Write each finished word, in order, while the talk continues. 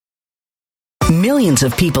Millions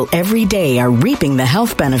of people every day are reaping the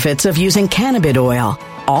health benefits of using cannabis oil,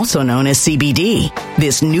 also known as CBD.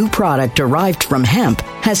 This new product derived from hemp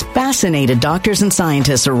has fascinated doctors and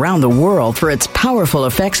scientists around the world for its powerful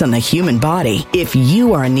effects on the human body. If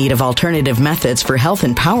you are in need of alternative methods for health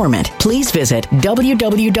empowerment, please visit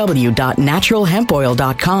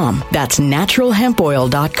www.naturalhempoil.com. That's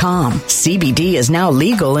naturalhempoil.com. CBD is now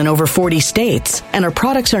legal in over 40 states, and our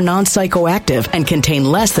products are non-psychoactive and contain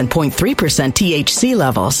less than 0.3% THC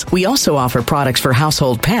levels. We also offer products for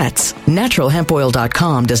household pets.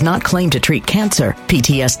 Naturalhempoil.com does not claim to treat cancer,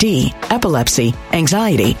 PTSD, epilepsy,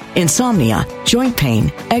 anxiety, insomnia, joint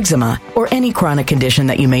pain, eczema, or any chronic condition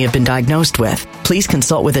that you may have been diagnosed with. Please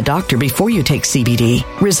consult with a doctor before you take CBD.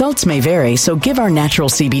 Results may vary, so give our natural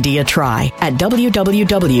CBD a try at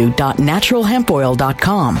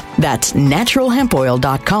www.naturalhempoil.com. That's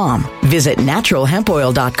naturalhempoil.com. Visit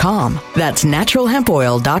naturalhempoil.com. That's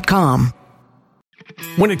naturalhempoil.com.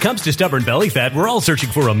 When it comes to stubborn belly fat, we're all searching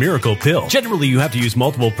for a miracle pill. Generally, you have to use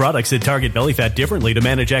multiple products that target belly fat differently to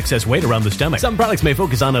manage excess weight around the stomach. Some products may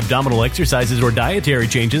focus on abdominal exercises or dietary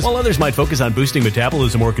changes, while others might focus on boosting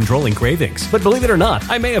metabolism or controlling cravings. But believe it or not,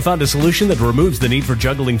 I may have found a solution that removes the need for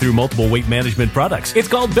juggling through multiple weight management products. It's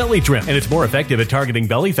called Belly Trim, and it's more effective at targeting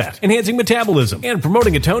belly fat, enhancing metabolism, and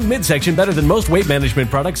promoting a toned midsection better than most weight management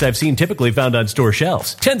products I've seen typically found on store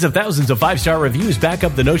shelves. Tens of thousands of 5-star reviews back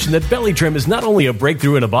up the notion that Belly Trim is not only a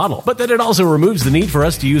breakthrough in a bottle, but that it also removes the need for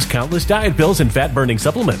us to use countless diet pills and fat-burning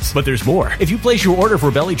supplements. But there's more. If you place your order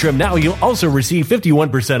for Belly Trim now, you'll also receive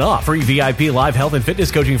 51% off, free VIP live health and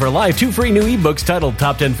fitness coaching for life, 2 free new ebooks titled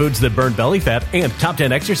Top 10 Foods That Burn Belly Fat and Top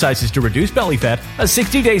 10 Exercises to Reduce Belly Fat, a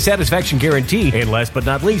 60-day satisfaction guarantee, and last but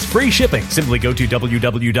not least, free shipping. Simply go to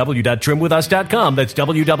www.trimwithus.com. That's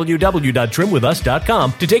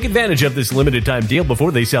www.trimwithus.com to take advantage of this limited time deal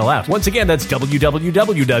before they sell out. Once again, that's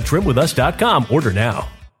www.trimwithus.com. Order now.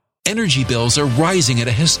 Energy bills are rising at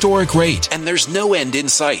a historic rate, and there's no end in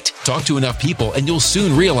sight. Talk to enough people, and you'll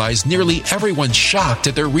soon realize nearly everyone's shocked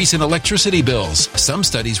at their recent electricity bills. Some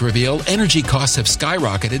studies reveal energy costs have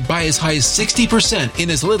skyrocketed by as high as 60%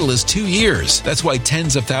 in as little as 2 years. That's why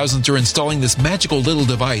tens of thousands are installing this magical little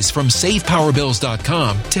device from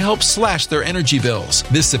SavePowerBills.com to help slash their energy bills.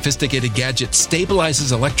 This sophisticated gadget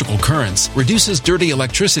stabilizes electrical currents, reduces dirty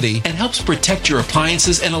electricity, and helps protect your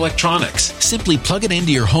appliances and electronics. Simply plug it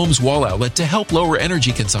into your home's wall outlet to help lower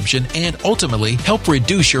energy consumption and ultimately help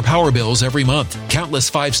reduce your power bills every month.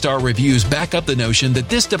 Countless 5-star reviews back up the notion that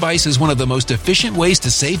this device is one of the most efficient ways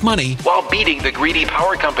to save money while beating the greedy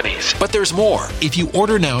power companies. But there's more. If you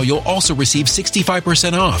order now, you'll also receive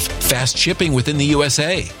 65% off, fast shipping within the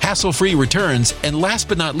USA, hassle-free returns, and last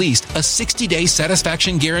but not least, a 60-day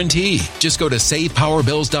satisfaction guarantee. Just go to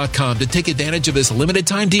SavePowerBills.com to take advantage of this limited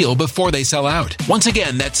time deal before they sell out. Once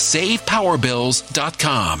again, that's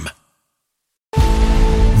SavePowerBills.com.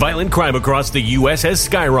 Violent crime across the U.S. has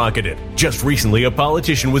skyrocketed. Just recently, a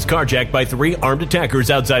politician was carjacked by 3 armed attackers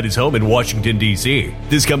outside his home in Washington, D.C.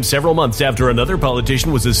 This comes several months after another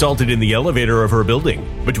politician was assaulted in the elevator of her building.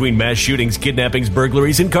 Between mass shootings, kidnappings,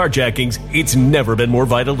 burglaries, and carjackings, it's never been more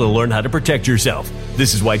vital to learn how to protect yourself.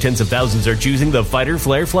 This is why tens of thousands are choosing the Fighter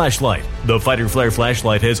Flare flashlight. The Fighter Flare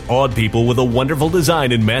flashlight has awed people with a wonderful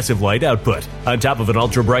design and massive light output. On top of an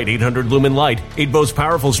ultra-bright 800-lumen light, it boasts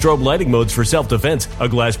powerful strobe lighting modes for self-defense, a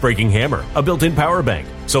glass-breaking hammer, a built-in power bank,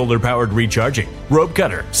 solar-powered recharging, rope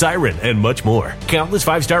cutter, siren, and much more. Countless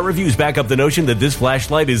 5-star reviews back up the notion that this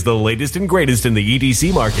flashlight is the latest and greatest in the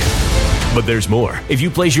EDC market. But there's more. If you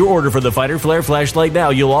place your order for the Fighter Flare flashlight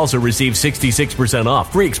now, you'll also receive 66%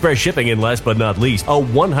 off, free express shipping, and last but not least, a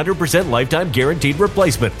 100% lifetime guaranteed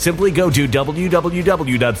replacement. Simply go to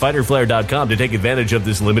www.fighterflare.com to take advantage of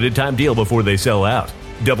this limited time deal before they sell out.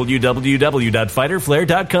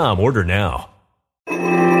 www.fighterflare.com. Order now.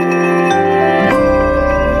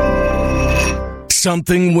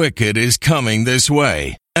 Something wicked is coming this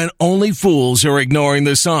way, and only fools are ignoring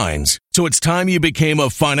the signs. So it's time you became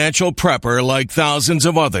a financial prepper like thousands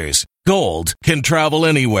of others. Gold can travel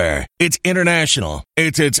anywhere. It's international.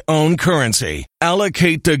 It's its own currency.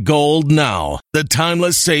 Allocate to gold now, the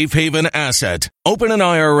timeless safe haven asset. Open an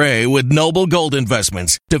IRA with Noble Gold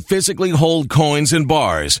Investments to physically hold coins and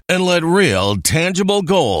bars and let real, tangible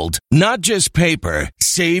gold, not just paper,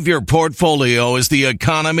 Save your portfolio as the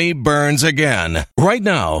economy burns again. Right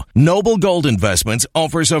now, Noble Gold Investments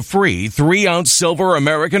offers a free 3-ounce silver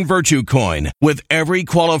American Virtue coin with every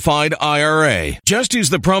qualified IRA. Just use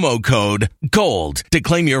the promo code GOLD to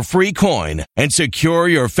claim your free coin and secure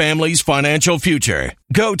your family's financial future.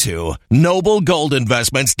 Go to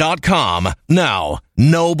noblegoldinvestments.com now.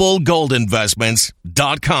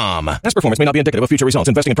 noblegoldinvestments.com. Past performance may not be indicative of future results.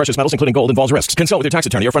 Investing in precious metals, including gold, involves risks. Consult with your tax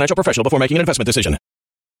attorney or financial professional before making an investment decision.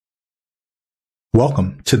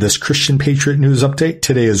 Welcome to this Christian Patriot News Update.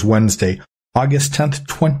 Today is Wednesday, August 10th,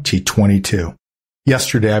 2022.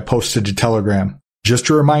 Yesterday, I posted a telegram. Just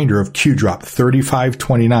a reminder of Q Drop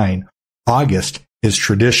 3529. August is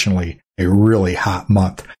traditionally a really hot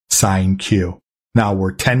month. Sign Q. Now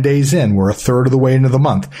we're 10 days in. We're a third of the way into the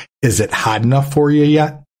month. Is it hot enough for you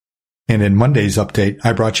yet? And in Monday's update,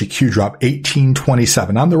 I brought you Q Drop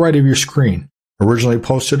 1827 on the right of your screen. Originally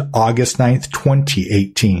posted August 9th,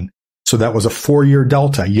 2018. So that was a 4-year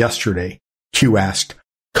delta yesterday. Q asked,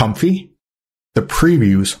 comfy? The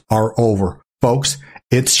previews are over. Folks,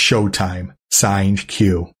 it's showtime. Signed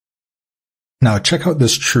Q. Now check out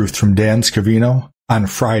this truth from Dan Scavino on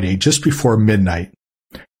Friday just before midnight.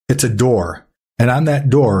 It's a door, and on that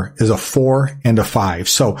door is a 4 and a 5.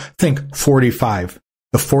 So think 45.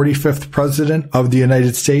 The 45th president of the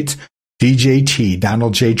United States, DJT,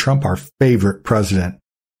 Donald J. Trump, our favorite president.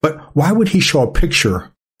 But why would he show a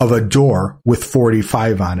picture of a door with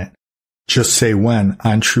 45 on it? Just say when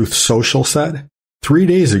on Truth Social said, 3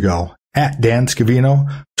 days ago, at Dan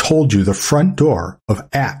Scavino told you the front door of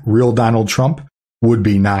at Real Donald Trump would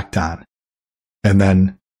be knocked on. And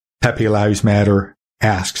then Pepe Lives Matter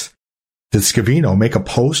asks, did Scavino make a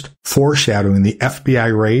post foreshadowing the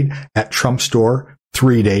FBI raid at Trump's door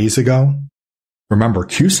 3 days ago? Remember,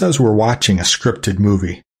 Q says we're watching a scripted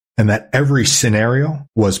movie and that every scenario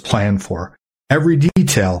was planned for. Every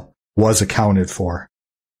detail was accounted for.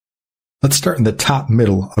 Let's start in the top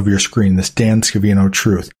middle of your screen, this Dan Scavino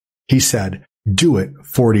truth. He said, do it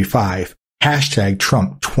 45, hashtag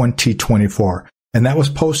Trump 2024. And that was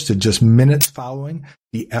posted just minutes following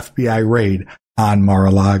the FBI raid on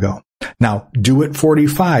Mar-A-Lago. Now, Do It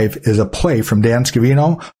 45 is a play from Dan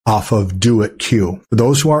Scavino off of Do It Q. For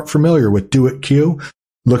those who aren't familiar with Do It Q,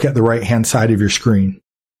 look at the right-hand side of your screen.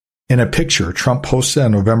 In a picture Trump posted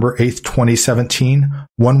on November 8th, 2017,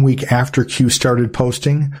 1 week after Q started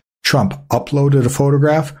posting, Trump uploaded a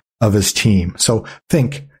photograph of his team. So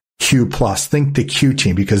think Q+, think the Q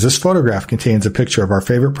team, because this photograph contains a picture of our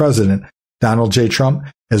favorite president, Donald J. Trump,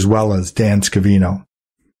 as well as Dan Scavino.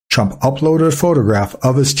 Trump uploaded a photograph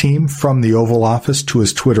of his team from the Oval Office to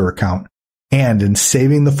his Twitter account. And in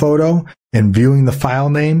saving the photo and viewing the file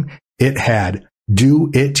name, it had Do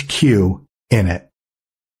It Q in it.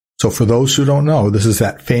 So for those who don't know, this is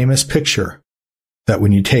that famous picture that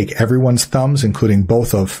when you take everyone's thumbs, including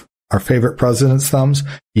both of our favorite president's thumbs,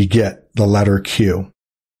 you get the letter Q.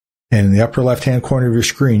 And in the upper left-hand corner of your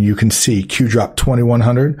screen, you can see Q Drop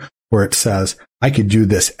 2100, where it says, I could do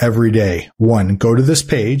this every day. 1, go to this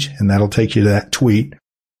page, and that'll take you to that tweet.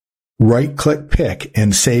 Right-click pick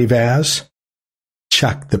and save as.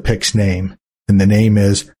 Check the pick's name, and the name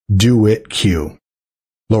is Do It Q.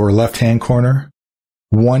 Lower left-hand corner,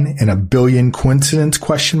 1 in a billion coincidence ?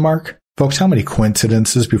 Folks, how many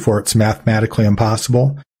coincidences before it's mathematically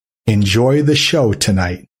impossible? Enjoy the show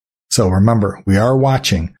tonight. So remember, we are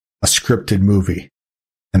watching a scripted movie.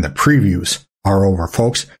 And the previews are over,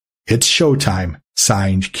 folks. It's showtime.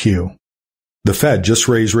 Signed Q. The Fed just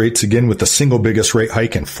raised rates again with the single biggest rate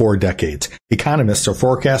hike in 4 decades. Economists are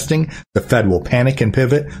forecasting the Fed will panic and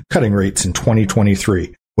pivot, cutting rates in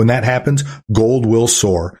 2023. When that happens, gold will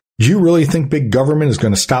soar. Do you really think big government is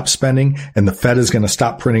going to stop spending and the Fed is going to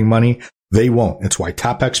stop printing money? They won't. It's why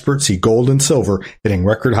top experts see gold and silver hitting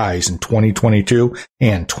record highs in 2022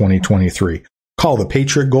 and 2023. Call the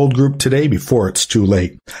Patriot Gold Group today before it's too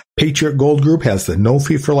late. Patriot Gold Group has the No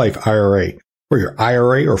Fee for Life IRA, where your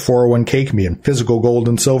IRA or 401k can be in physical gold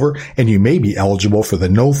and silver, and you may be eligible for the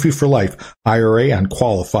No Fee for Life IRA on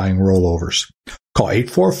qualifying rollovers. Call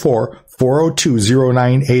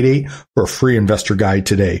 844-402-0988 for a free investor guide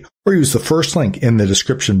today, or use the first link in the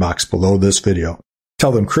description box below this video.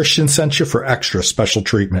 Tell them Christian sent you for extra special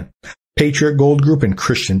treatment. Patriot Gold Group and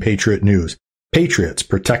Christian Patriot News. Patriots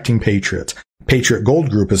protecting patriots. Patriot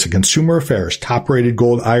Gold Group is a Consumer Affairs top-rated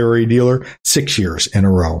gold IRA dealer 6 years in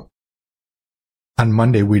a row. On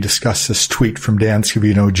Monday, we discussed this tweet from Dan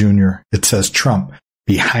Scavino Jr. It says, Trump,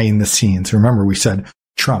 behind the scenes. Remember, we said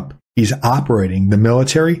Trump, he's operating the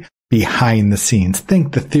military behind the scenes.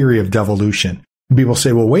 Think the theory of devolution. People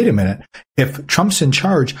say, well, wait a minute. If Trump's in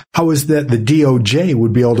charge, how is that the DOJ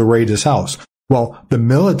would be able to raid his house? Well, the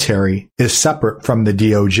military is separate from the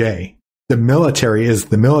DOJ. The military is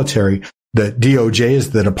the military. The DOJ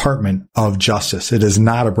is the Department of Justice. It is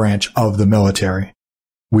not a branch of the military.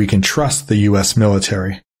 We can trust the U.S.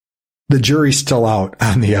 military. The jury's still out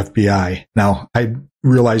on the FBI. Now, I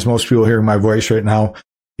realize most people hearing my voice right now,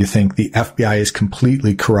 you think the FBI is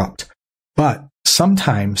completely corrupt. But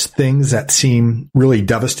sometimes things that seem really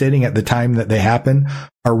devastating at the time that they happen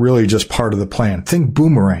are really just part of the plan. Think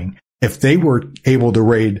Boomerang. If they were able to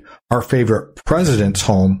raid our favorite president's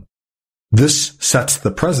home, this sets the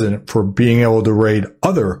precedent for being able to raid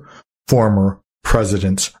other former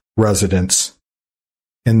presidents' residence.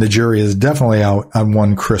 And the jury is definitely out on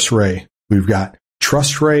one Chris Wray. We've got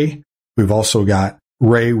Trust Wray. We've also got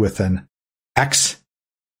Wray with an X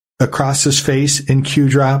across his face in Q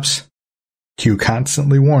drops. Q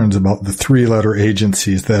constantly warns about the three-letter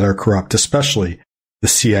agencies that are corrupt, especially the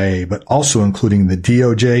CIA, but also including the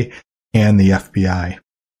DOJ and the FBI.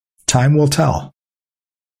 Time will tell.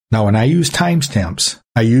 Now, when I use timestamps,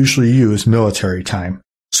 I usually use military time.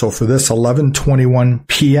 So for this 11:21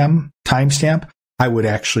 p.m. timestamp, I would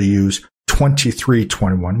actually use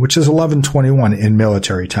 23:21, which is 11:21 in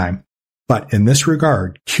military time. But in this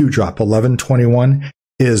regard, Q drop 11:21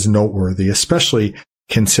 is noteworthy, especially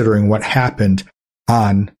considering what happened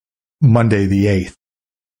on Monday the 8th.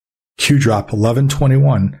 Q drop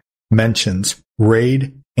 11:21 mentions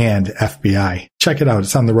raid and FBI. Check it out.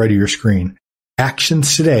 It's on the right of your screen.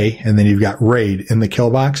 Actions today, and then you've got raid in the kill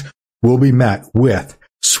box, will be met with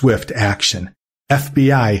swift action.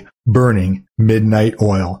 FBI burning midnight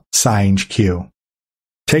oil, signed Q.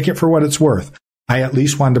 Take it for what it's worth. I at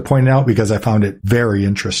least wanted to point it out because I found it very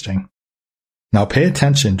interesting. Now pay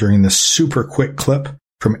attention during this super quick clip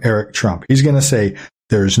from Eric Trump. He's going to say,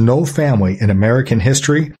 there's no family in American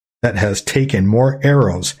history that has taken more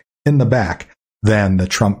arrows in the back than the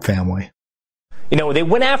Trump family. You know, they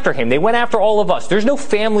went after him. They went after all of us. There's no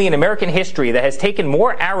family in American history that has taken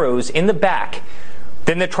more arrows in the back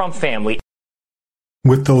than the Trump family.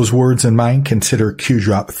 With those words in mind, consider Q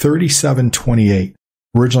drop 3728,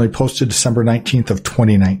 originally posted December 19th of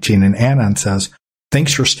 2019. And Anon says,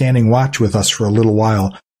 thanks for standing watch with us for a little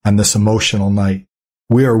while on this emotional night.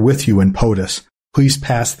 We are with you in POTUS. Please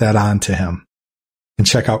pass that on to him. And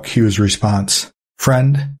check out Q's response.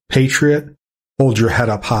 Friend, patriot, hold your head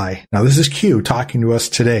up high. Now this is Q talking to us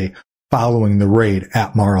today following the raid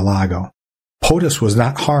at Mar-A-Lago. POTUS was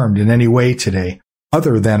not harmed in any way today,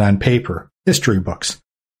 other than on paper, history books.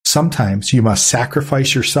 Sometimes you must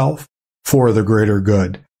sacrifice yourself for the greater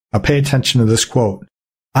good. Now pay attention to this quote.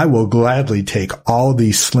 I will gladly take all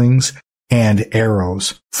these slings and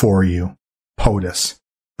arrows for you, POTUS.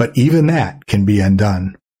 But even that can be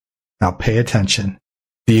undone. Now pay attention.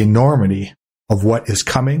 The enormity of what is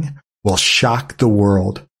coming will shock the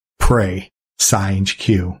world. Pray, signed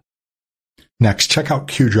Q. Next, check out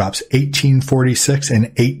Q drops 1846 and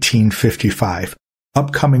 1855.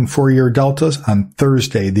 Upcoming 4-year deltas on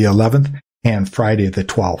Thursday the 11th and Friday the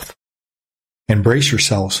 12th. And brace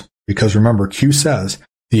yourselves, because remember, Q says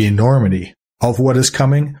the enormity of what is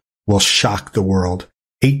coming will shock the world.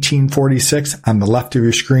 1846 on the left of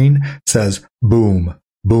your screen says boom,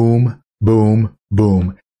 boom, boom,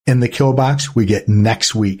 boom. In the kill box, we get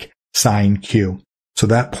next week, signed Q. So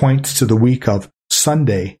that points to the week of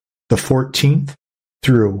Sunday, the 14th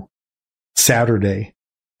through Saturday,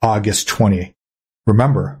 August 20th.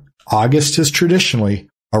 Remember, August is traditionally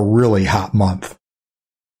a really hot month.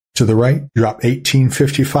 To the right, drop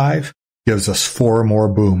 1855 gives us 4 more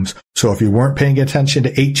booms. So if you weren't paying attention to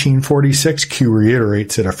 1846, Q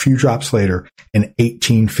reiterates it a few drops later in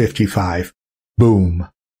 1855. Boom,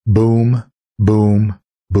 boom, boom,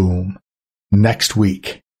 boom. Next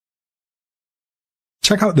week.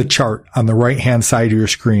 Check out the chart on the right-hand side of your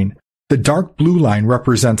screen. The dark blue line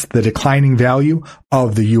represents the declining value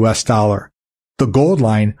of the US dollar. The gold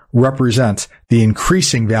line represents the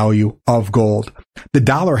increasing value of gold. The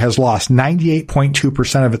dollar has lost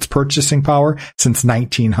 98.2% of its purchasing power since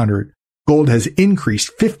 1900. Gold has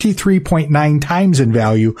increased 53.9 times in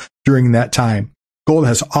value during that time. Gold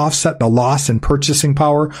has offset the loss in purchasing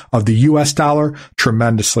power of the US dollar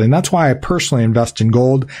tremendously, and that's why I personally invest in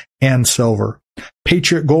gold and silver.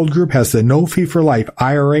 Patriot Gold Group has the No Fee for Life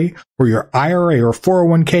IRA, where your IRA or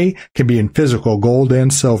 401k can be in physical gold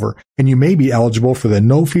and silver, and you may be eligible for the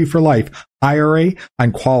No Fee for Life IRA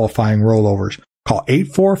on qualifying rollovers. Call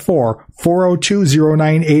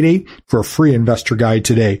 844-402-0988 for a free investor guide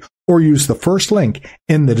today, or use the first link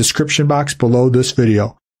in the description box below this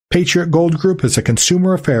video. Patriot Gold Group is a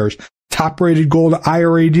Consumer Affairs top-rated gold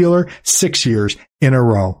IRA dealer 6 years in a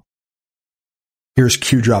row. Here's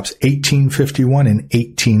Q drops 1851 and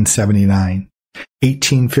 1879.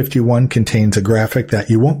 1851 contains a graphic that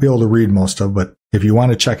you won't be able to read most of, but if you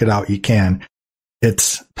want to check it out, you can.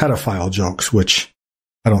 It's pedophile jokes, which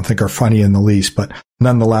I don't think are funny in the least, but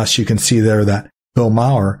nonetheless, you can see there that Bill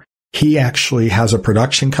Maher, he actually has a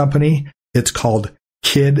production company. It's called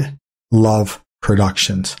Kid Love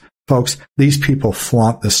Productions. Folks, these people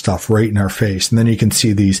flaunt this stuff right in our face. And then you can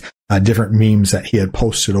see these different memes that he had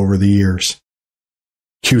posted over the years.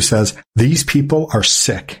 Q says, these people are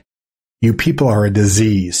sick. You people are a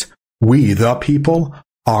disease. We, the people,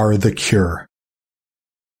 are the cure.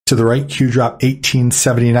 To the right, Q drop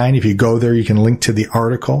 1879. If you go there, you can link to the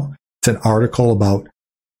article. It's an article about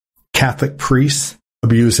Catholic priests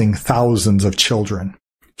abusing thousands of children.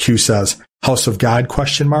 Q says, House of God, ?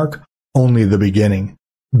 Only the beginning.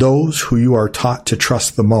 Those who you are taught to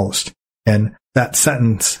trust the most. And that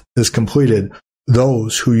sentence is completed.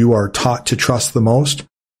 Those who you are taught to trust the most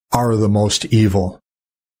are the most evil.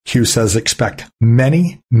 Q says expect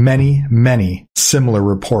many, many, many similar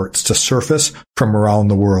reports to surface from around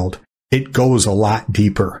the world. It goes a lot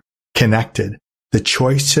deeper. Connected. The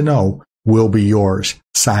choice to know will be yours.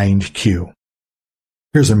 Signed, Q.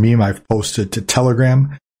 Here's a meme I've posted to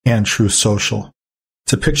Telegram and Truth Social.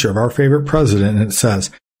 It's a picture of our favorite president, and it says,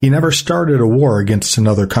 he never started a war against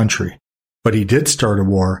another country, but he did start a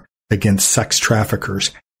war against sex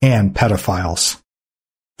traffickers and pedophiles.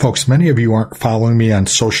 Folks, many of you aren't following me on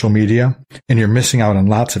social media, and you're missing out on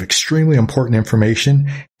lots of extremely important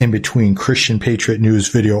information in between Christian Patriot News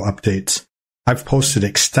video updates. I've posted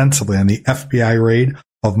extensively on the FBI raid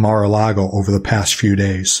of Mar-A-Lago over the past few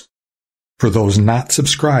days. For those not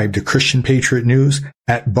subscribed to Christian Patriot News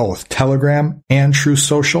at both Telegram and Truth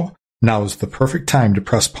Social, now is the perfect time to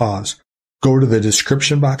press pause. Go to the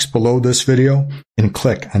description box below this video and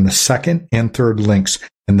click on the second and third links,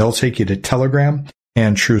 and they'll take you to Telegram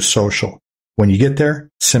and Truth Social. When you get there,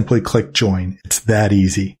 simply click join. It's that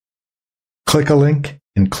easy. Click a link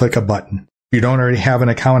and click a button. If you don't already have an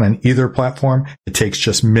account on either platform, it takes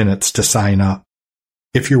just minutes to sign up.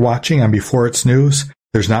 If you're watching on Before It's News,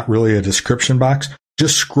 there's not really a description box.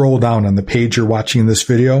 Just scroll down on the page you're watching this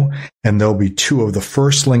video, and there'll be two of the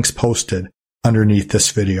first links posted underneath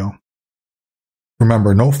this video.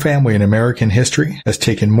 Remember, no family in American history has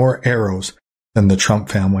taken more arrows than the Trump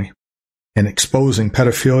family. In exposing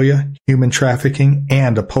pedophilia, human trafficking,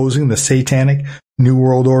 and opposing the satanic New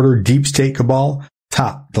World Order deep state cabal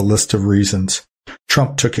top the list of reasons.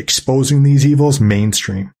 Trump took exposing these evils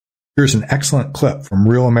mainstream. Here's an excellent clip from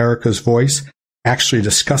Real America's Voice actually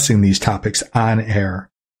discussing these topics on air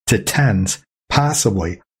to tens,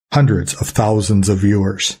 possibly hundreds of thousands of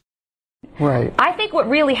viewers. Right. I think what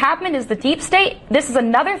really happened is the deep state, this is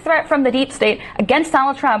another threat from the deep state against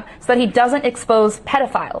Donald Trump so that he doesn't expose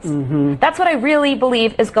pedophiles. Mm-hmm. That's what I really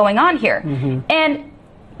believe is going on here. Mm-hmm. And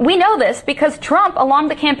we know this because Trump, along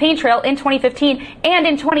the campaign trail in 2015 and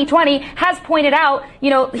in 2020, has pointed out,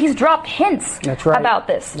 he's dropped hints about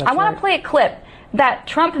this. I want to play a clip that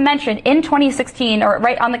Trump mentioned in 2016, or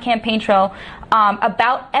right on the campaign trail,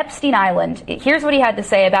 about Epstein Island. Here's what he had to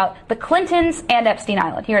say about the Clintons and Epstein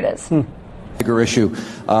Island. Here it is. Bigger issue.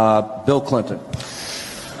 Bill Clinton.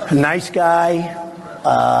 Nice guy.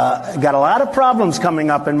 Got a lot of problems coming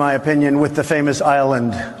up, in my opinion, with the famous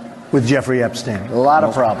island with Jeffrey Epstein. A lot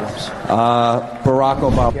of problems. Barack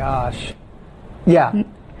Obama. Gosh. Yeah.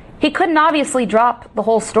 He couldn't obviously drop the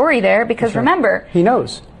whole story there because remember, he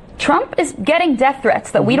knows. Trump is getting death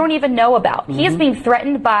threats that we don't even know about. He is being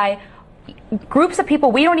threatened by groups of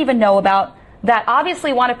people we don't even know about that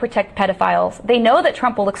obviously want to protect pedophiles. They know that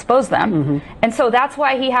Trump will expose them. And so that's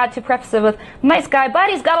why he had to preface it with, nice guy,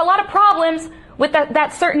 but he's got a lot of problems with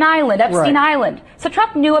that certain island, Epstein Island. So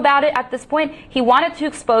Trump knew about it at this point. He wanted to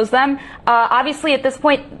expose them. Obviously, at this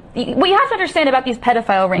point, what you have to understand about these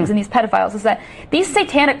pedophile rings and these pedophiles is that these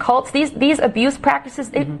satanic cults, these abuse practices,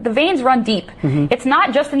 the veins run deep. It's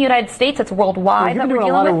not just in the United States, it's worldwide. You've been doing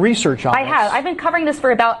a lot of research on this. I have. I've been covering this for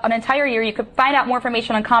about an entire year. You could find out more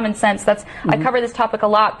information on Common Sense. I cover this topic a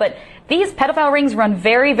lot. But these pedophile rings run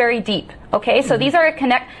very, very deep. Okay, so these are a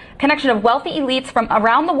connection of wealthy elites from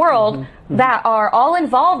around the world that are all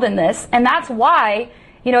involved in this, and that's why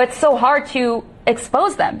it's so hard to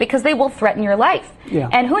expose them, because they will threaten your life.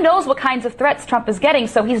 And who knows what kinds of threats Trump is getting,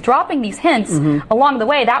 so he's dropping these hints along the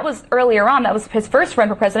way. That was earlier on. That was his first run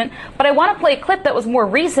for president. But I want to play a clip that was more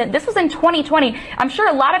recent. This was in 2020. I'm sure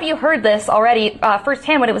a lot of you heard this already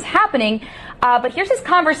firsthand when it was happening. But here's his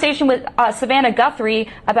conversation with Savannah Guthrie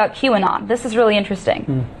about QAnon. This is really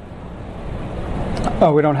interesting.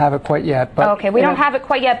 Oh, we don't have it quite yet. But okay, we don't have it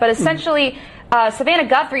quite yet, but essentially Savannah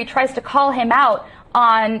Guthrie tries to call him out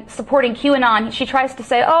on supporting QAnon. She tries to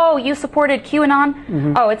say, "Oh, you supported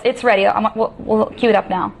QAnon." Oh, it's ready. We'll cue it up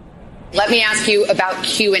now. Let me ask you about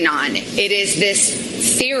QAnon. It is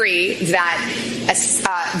this theory that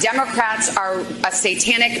Democrats are a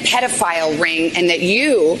satanic pedophile ring and that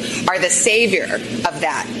you are the savior of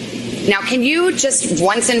that. Now, can you just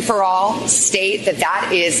once and for all state that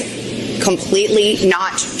that is completely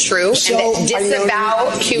not true and that disavow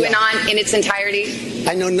QAnon in its entirety?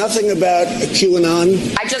 I know nothing about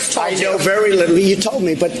QAnon. I just told you. I know very little. You told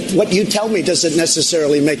me, but what you tell me doesn't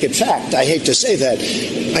necessarily make it fact. I hate to say that.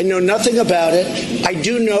 I know nothing about it. I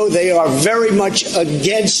do know they are very much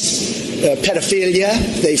against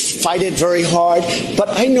pedophilia. They fight it very hard, but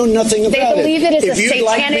I know nothing about it. They believe it is a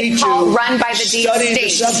satanic cult run by the deep state. The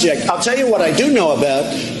subject. I'll tell you what I do know about.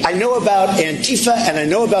 I know about Antifa, and I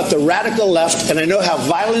know about the radical left, and I know how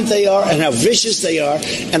violent they are and how vicious they are,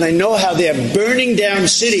 and I know how they're burning down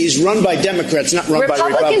cities run by Democrats, not run by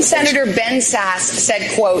Republicans. Republican Senator Ben Sass said,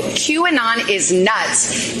 quote, QAnon is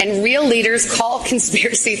nuts, and real leaders call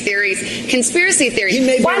conspiracy theories conspiracy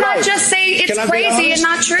theories. Why not just say it's crazy and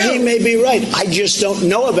not true? He may be right. I just don't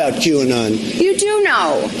know about QAnon. You do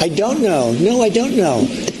know. I don't know. No, I don't know.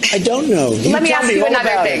 I don't know. Let me ask you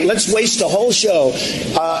another thing. Let's waste the whole show.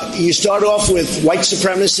 You start off with white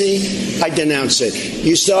supremacy. I denounce it.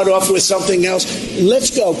 You start off with something else. Let's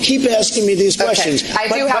go. Keep asking me these questions. I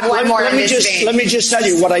do have one more in this vein. Let me just tell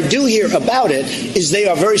you, what I do hear about it is they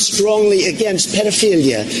are very strongly against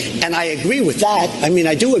pedophilia. And I agree with that. I mean,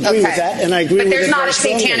 I do agree with that, and I agree with it very strongly.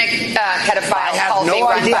 But there's not a satanic pedophile I have no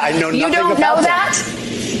idea. I know nothing about that. You don't know that?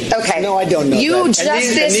 Okay. No, I don't know that.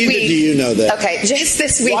 Neither do you know that. Okay, just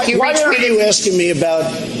this week Why aren't you asking me about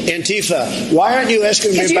Antifa? Why aren't you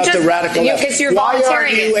asking me about the radical left? Because you're Why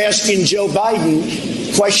volunteering aren't you asking Joe Biden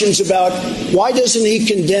questions about why doesn't he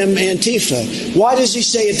condemn Antifa? Why does he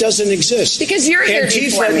say it doesn't exist? Because you're here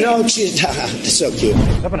before me. No, it's so cute.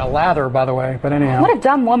 Up in a lather, by the way, but anyhow. What a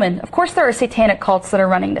dumb woman. Of course there are satanic cults that are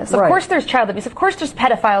running this. Of course there's child abuse. Of course there's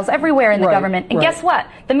pedophiles everywhere in the government. And guess what?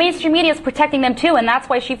 The mainstream media is protecting them too, and that's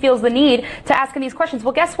why she feels the need to ask him these questions.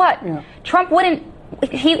 Well, guess what? Trump wouldn't,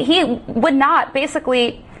 he would not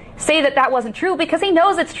basically say that wasn't true because he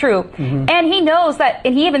knows it's true. And he knows that,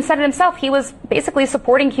 and he even said it himself, he was basically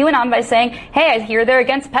supporting QAnon by saying, hey, I hear they're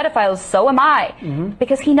against pedophiles, so am I.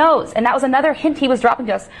 Because he knows, and that was another hint he was dropping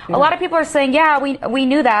to us. A lot of people are saying, yeah, we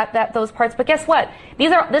knew that those parts, but guess what?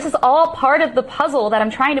 This is all part of the puzzle that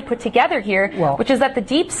I'm trying to put together here, which is that the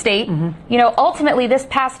deep state, ultimately this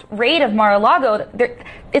past raid of Mar-A-Lago,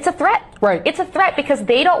 it's a threat. It's a threat because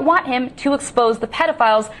they don't want him to expose the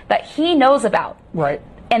pedophiles that he knows about.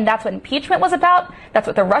 And that's what impeachment was about. That's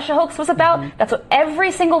what the Russia hoax was about. That's what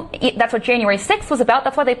that's what January 6th was about.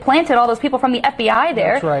 That's why they planted all those people from the FBI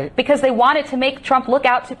there. Because they wanted to make Trump look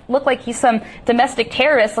like he's some domestic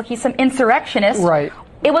terrorist, like he's some insurrectionist.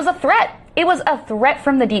 It was a threat. It was a threat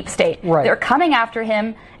from the deep state. They're coming after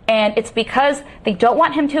him. And it's because they don't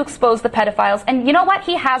want him to expose the pedophiles. And you know what?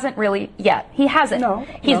 He hasn't really yet. He hasn't.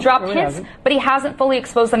 He's dropped hints, but he hasn't fully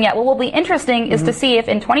exposed them yet. What will be interesting is to see if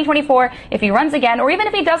in 2024, if he runs again, or even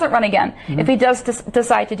if he doesn't run again, if he does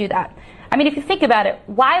decide to do that. I mean, if you think about it,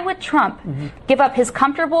 why would Trump give up his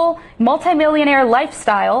comfortable multimillionaire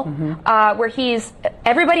lifestyle where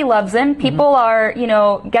everybody loves him, people are,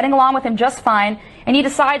 getting along with him just fine, and he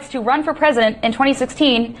decides to run for president in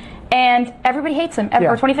 2016 and everybody hates him, or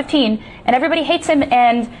 2015, and everybody hates him,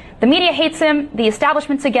 and the media hates him, the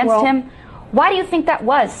establishment's against him. Why do you think that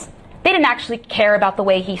was? They didn't actually care about the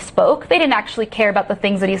way he spoke. They didn't actually care about the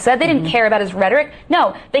things that he said. They didn't care about his rhetoric.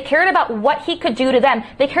 No, they cared about what he could do to them.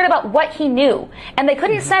 They cared about what he knew. And they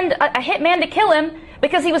couldn't send a hitman to kill him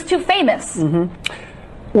because he was too famous.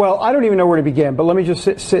 Well, I don't even know where to begin, but let me just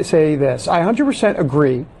say this. I 100%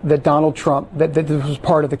 agree that Donald Trump, that this was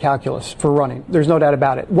part of the calculus for running. There's no doubt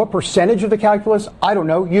about it. What percentage of the calculus? I don't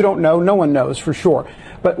know. You don't know. No one knows for sure.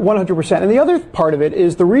 But 100%. And the other part of it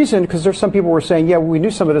is the reason, because there's some people who were saying, yeah, we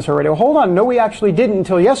knew some of this already. Well, hold on. No, we actually didn't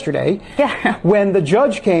until yesterday. When the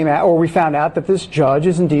judge came out, or we found out that this judge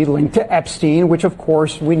is indeed linked to Epstein, which, of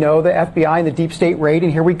course, we know the FBI and the deep state raid,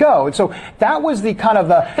 and here we go. And so that was the kind of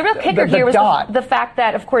the real kicker here was the fact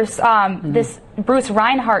that, of course, this Bruce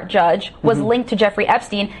Reinhart judge was linked to Jeffrey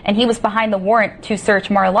Epstein, and he was behind the warrant to search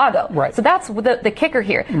Mar-a-Lago. So that's the kicker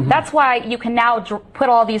here. That's why you can now put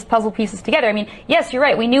all these puzzle pieces together. I mean, yes, you're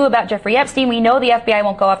right. We knew about Jeffrey Epstein. We know the FBI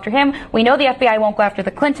won't go after him. We know the FBI won't go after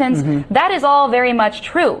the Clintons. That is all very much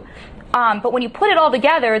true. But when you put it all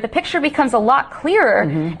together, the picture becomes a lot clearer.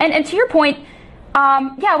 And to your point,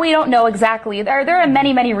 Yeah, we don't know exactly. There are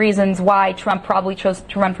many, many reasons why Trump probably chose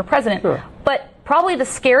to run for president. Sure. But probably the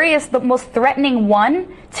scariest, the most threatening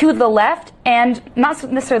one to the left, and not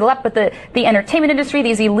necessarily the left, but the entertainment industry,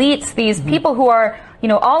 these elites, these people who are,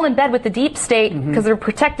 all in bed with the deep state because they're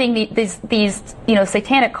protecting these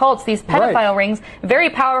satanic cults, these pedophile rings, very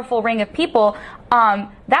powerful ring of people.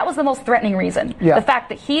 That was the most threatening reason. Yeah. The fact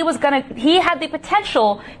that he had the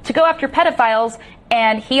potential to go after pedophiles,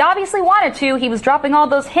 and he obviously wanted to. He was dropping all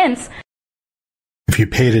those hints. If you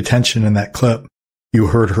paid attention in that clip, you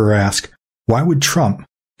heard her ask, why would Trump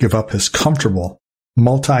give up his comfortable,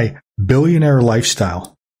 multi-billionaire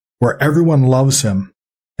lifestyle where everyone loves him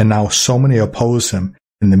and now so many oppose him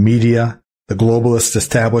in the media, the globalist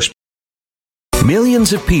establishment?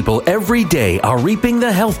 Millions of people every day are reaping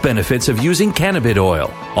the health benefits of using cannabis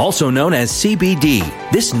oil, also known as CBD.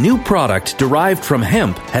 This new product derived from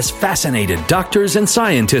hemp has fascinated doctors and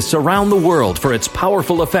scientists around the world for its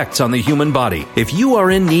powerful effects on the human body. If you are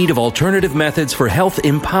in need of alternative methods for health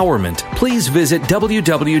empowerment, please visit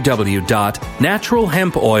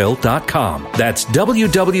www.naturalhempoil.com. That's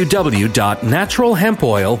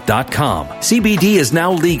www.naturalhempoil.com. CBD is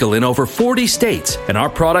now legal in over 40 states, and our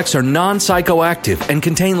products are non-psychoactive and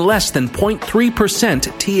contain less than 0.3%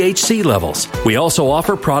 THC levels. We also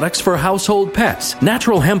offer products for household pets.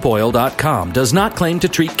 NaturalHempOil.com does not claim to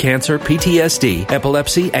treat cancer, PTSD,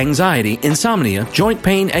 epilepsy, anxiety, insomnia, joint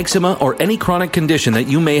pain, eczema, or any chronic condition that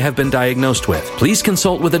you may have been diagnosed with. Please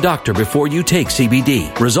consult with a doctor before you take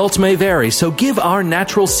CBD. Results may vary, so give our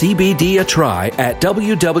natural CBD a try at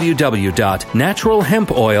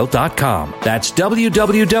www.naturalhempoil.com. That's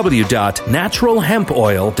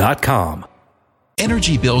www.naturalhempoil.com.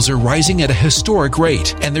 Energy bills are rising at a historic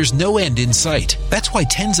rate, and there's no end in sight. That's why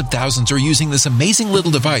tens of thousands are using this amazing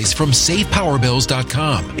little device from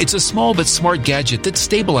SavePowerBills.com. It's a small but smart gadget that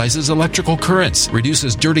stabilizes electrical currents,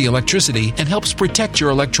 reduces dirty electricity, and helps protect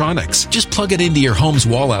your electronics. Just plug it into your home's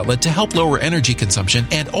wall outlet to help lower energy consumption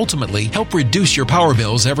and ultimately help reduce your power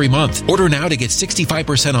bills every month. Order now to get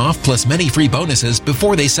 65% off plus many free bonuses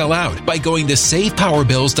before they sell out by going to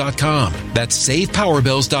SavePowerBills.com. That's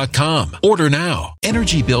SavePowerBills.com. Order now.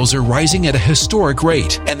 Energy bills are rising at a historic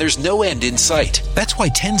rate, and there's no end in sight. That's why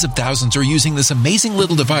tens of thousands are using this amazing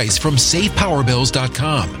little device from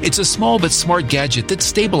SavePowerBills.com. It's a small but smart gadget that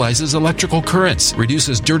stabilizes electrical currents,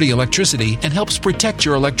 reduces dirty electricity, and helps protect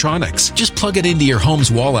your electronics. Just plug it into your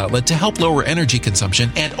home's wall outlet to help lower energy consumption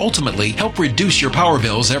and ultimately help reduce your power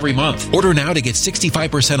bills every month. Order now to get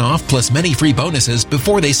 65% off plus many free bonuses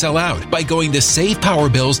before they sell out by going to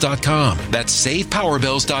SavePowerBills.com. That's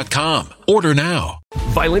SavePowerBills.com. Order now.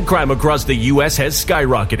 Violent crime across the U.S. has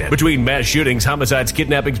skyrocketed. Between mass shootings, homicides,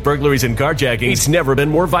 kidnappings, burglaries, and carjackings, it's never been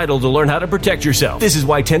more vital to learn how to protect yourself. This is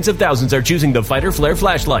why tens of thousands are choosing the Fighter Flare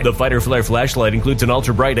flashlight. The Fighter Flare flashlight includes an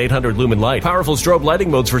ultra-bright 800-lumen light, powerful strobe lighting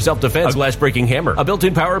modes for self-defense, a glass-breaking hammer, a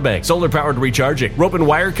built-in power bank, solar-powered recharging, rope and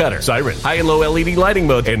wire cutter, siren, high and low LED lighting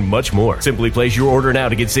mode, and much more. Simply place your order now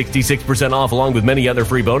to get 66% off along with many other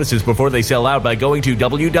free bonuses before they sell out by going to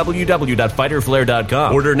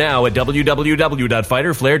www.fighterflare.com. Order now at www.fighterflare.com.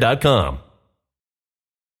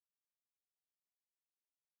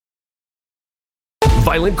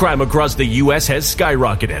 Violent crime across the U.S. has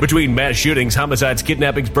skyrocketed. Between mass shootings, homicides,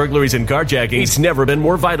 kidnappings, burglaries, and carjackings, it's never been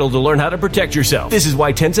more vital to learn how to protect yourself. This is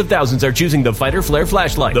why tens of thousands are choosing the Fighter Flare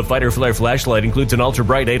flashlight. The Fighter Flare flashlight includes an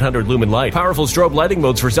ultra-bright 800-lumen light, powerful strobe lighting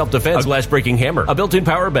modes for self-defense, a glass-breaking hammer, a built-in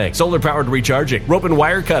power bank, solar-powered recharging, rope and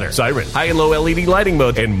wire cutter, siren, high and low LED lighting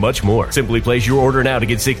mode, and much more. Simply place your order now to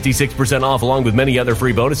get 66% off along with many other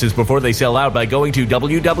free bonuses before they sell out by going to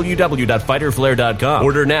www.fighterflare.com.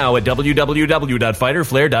 Order now at www.fighterflare.com.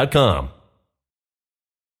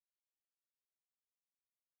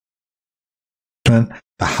 The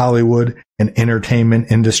Hollywood and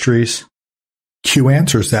entertainment industries? Q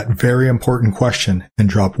answers that very important question in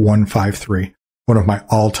Drop 153, one of my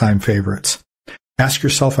all-time favorites. Ask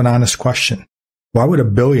yourself an honest question. Why would a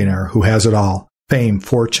billionaire who has it all, fame,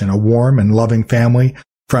 fortune, a warm and loving family,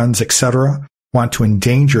 friends, etc., want to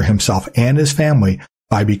endanger himself and his family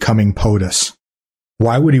by becoming POTUS?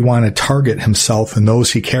 Why would he want to target himself and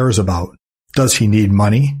those he cares about? Does he need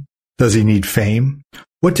money? Does he need fame?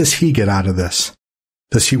 What does he get out of this?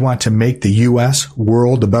 Does he want to make the U.S.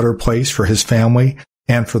 world a better place for his family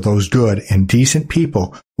and for those good and decent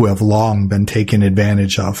people who have long been taken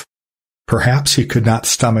advantage of? Perhaps he could not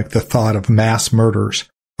stomach the thought of mass murders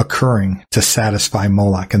occurring to satisfy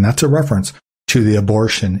Moloch, and that's a reference to the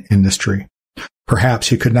abortion industry. Perhaps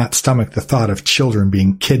he could not stomach the thought of children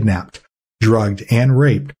being kidnapped, drugged, and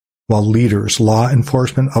raped while leaders, law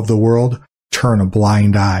enforcement of the world turn a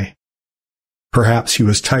blind eye. Perhaps he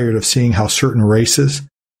was tired of seeing how certain races,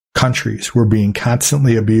 countries were being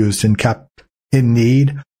constantly abused and kept in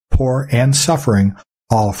need, poor, and suffering,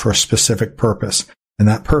 all for a specific purpose, and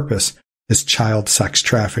that purpose is child sex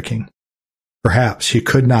trafficking. Perhaps he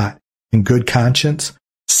could not, in good conscience,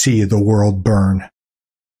 see the world burn.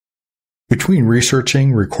 Between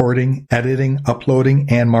researching, recording, editing, uploading,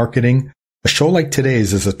 and marketing, a show like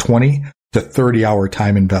today's is a 20 to 30-hour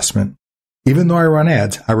time investment. Even though I run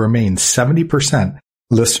ads, I remain 70%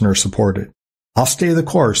 listener supported. I'll stay the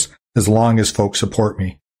course as long as folks support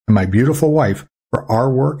me and my beautiful wife for our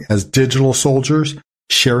work as digital soldiers,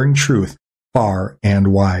 sharing truth far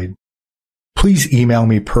and wide. Please email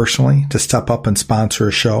me personally to step up and sponsor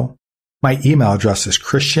a show. My email address is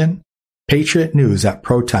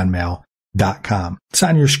christianpatriotnews@protonmail.com. It's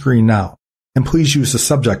on your screen now. And please use the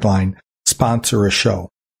subject line, sponsor a show.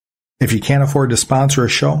 If you can't afford to sponsor a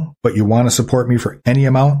show, but you want to support me for any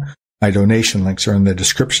amount, my donation links are in the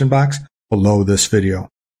description box below this video.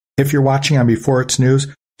 If you're watching on Before It's News,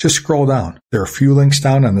 just scroll down. There are a few links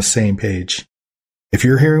down on the same page. If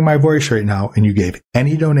you're hearing my voice right now and you gave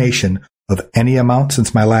any donation of any amount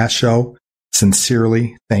since my last show,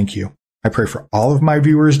 sincerely, thank you. I pray for all of my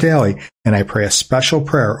viewers daily, and I pray a special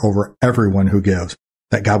prayer over everyone who gives,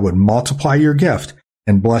 that God would multiply your gift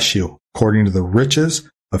and bless you according to the riches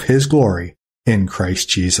of His glory in Christ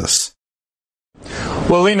Jesus.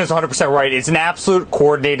 Well, Lena's 100% right. It's an absolute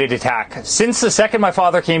coordinated attack. Since the second my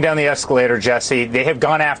father came down the escalator, Jesse, they have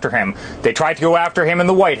gone after him. They tried to go after him in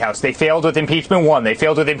the White House. They failed with impeachment 1. They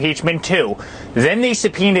failed with impeachment 2. Then they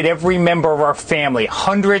subpoenaed every member of our family.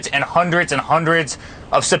 Hundreds and hundreds and hundreds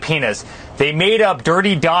of subpoenas. They made up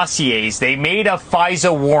dirty dossiers. They made up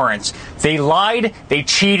FISA warrants. They lied, they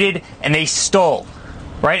cheated, and they stole.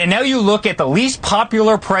 Right? And now you look at the least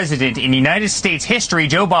popular president in United States history,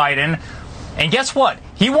 Joe Biden, and guess what?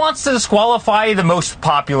 He wants to disqualify the most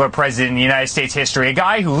popular president in United States history, a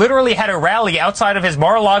guy who literally had a rally outside of his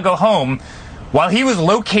Mar-A-Lago home while he was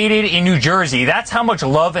located in New Jersey. That's how much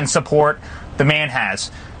love and support the man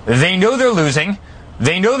has. They know they're losing.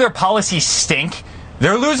 They know their policies stink.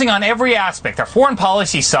 They're losing on every aspect. Their foreign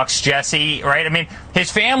policy sucks, Jesse, right? I mean,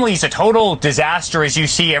 his family's a total disaster, as you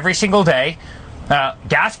see every single day.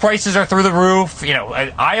 Gas prices are through the roof. You know,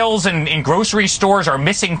 aisles in grocery stores are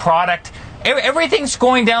missing product. Everything's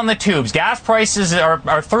going down the tubes. Gas prices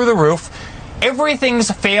are through the roof.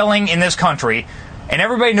 Everything's failing in this country. And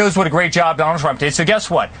everybody knows what a great job Donald Trump did. So guess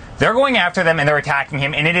what? They're going after them and they're attacking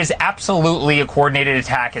him. And it is absolutely a coordinated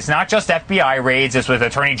attack. It's not just FBI raids. It's with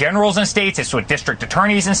attorney generals in states. It's with district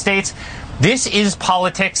attorneys in states. This is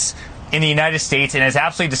politics in the United States, and it's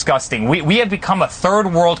absolutely disgusting. We have become a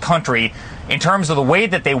third world country in terms of the way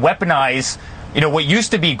that they weaponize, you know, what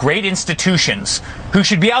used to be great institutions, who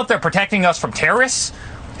should be out there protecting us from terrorists,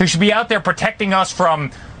 who should be out there protecting us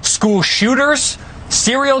from school shooters,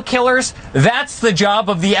 serial killers. That's the job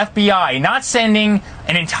of the FBI, not sending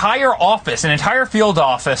an entire office, an entire field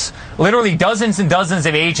office, literally dozens and dozens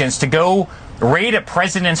of agents to go raid a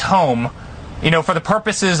president's home, you know, for the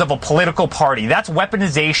purposes of a political party. That's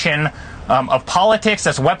weaponization of politics.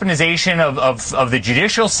 That's weaponization of the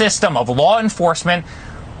judicial system, of law enforcement.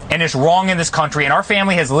 And it's wrong in this country. And our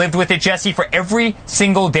family has lived with it, Jesse, for every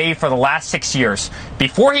single day for the last 6 years.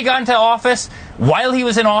 Before he got into office, while he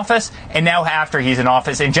was in office, and now after he's in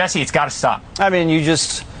office. And Jesse, it's got to stop. I mean, you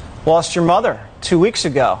just lost your mother 2 weeks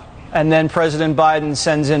ago. And then President Biden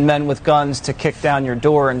sends in men with guns to kick down your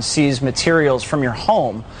door and seize materials from your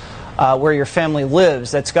home. Where your family lives.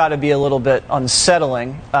 That's got to be a little bit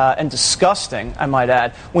unsettling and disgusting, I might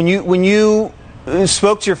add. When you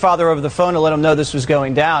spoke to your father over the phone to let him know this was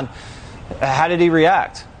going down, how did he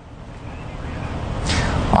react?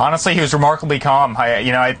 Honestly, he was remarkably calm.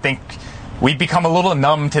 I think we've become a little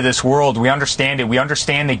numb to this world. We understand it. We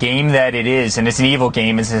understand the game that it is, and it's an evil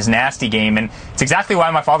game. It's a nasty game, and it's exactly why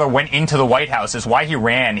my father went into the White House. It's why he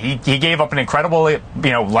ran. He gave up an incredible,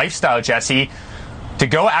 lifestyle, Jesse, to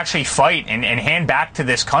go actually fight and hand back to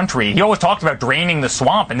this country. He always talked about draining the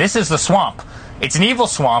swamp, and this is the swamp. It's an evil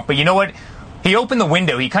swamp, but you know what? He opened the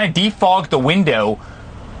window. He kind of defogged the window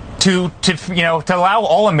to allow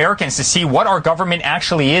all Americans to see what our government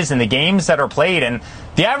actually is in the games that are played. And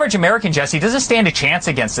the average American, Jesse, doesn't stand a chance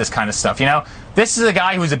against this kind of stuff. You know, this is a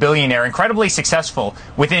guy who's a billionaire, incredibly successful,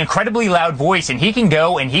 with an incredibly loud voice, and he can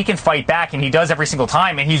go and he can fight back, and he does every single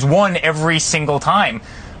time, and he's won every single time.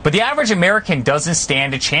 But the average American doesn't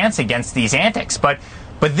stand a chance against these antics. But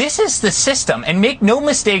this is the system. And make no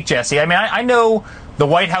mistake, Jesse, I mean, I know the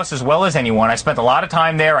White House as well as anyone. I spent a lot of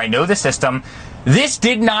time there. I know the system. This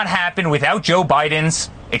did not happen without Joe Biden's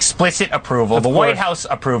explicit approval. The White House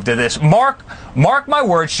approved of this. Mark my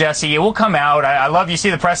words, Jesse, it will come out. I love you see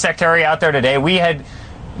the press secretary out there today. We had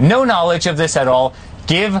no knowledge of this at all.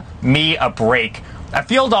 Give me a break. A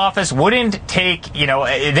field office wouldn't take,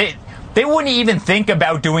 they wouldn't even think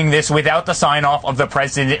about doing this without the sign-off of the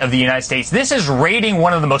President of the United States. This is raiding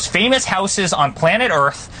one of the most famous houses on planet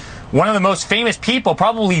Earth, one of the most famous people,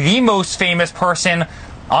 probably the most famous person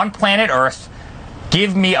on planet Earth.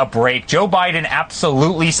 Give me a break. Joe Biden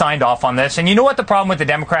absolutely signed off on this. And you know what the problem with the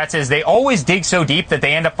Democrats is? They always dig so deep that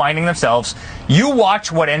they end up finding themselves. You watch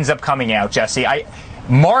what ends up coming out, Jesse.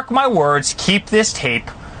 Mark my words, keep this tape.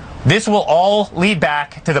 This will all lead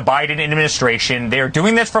back to the Biden administration. They're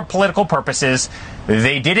doing this for political purposes.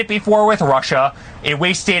 They did it before with Russia. It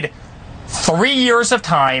wasted 3 years of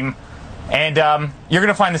time, and you're going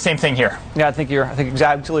to find the same thing here. Yeah, I think you're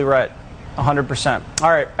exactly right. 100%. All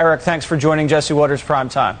right, Eric, thanks for joining Jesse Waters Prime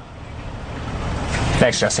Time.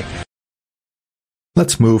 Thanks, Jesse.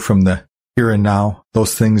 Let's move from the here and now,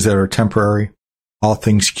 those things that are temporary, all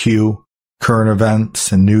things Q, current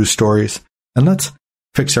events and news stories, and let's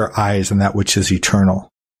fix our eyes on that which is eternal.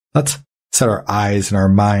 Let's set our eyes and our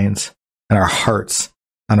minds and our hearts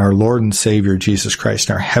on our Lord and Savior Jesus Christ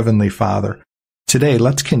and our Heavenly Father. Today,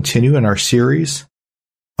 let's continue in our series,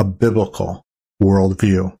 A Biblical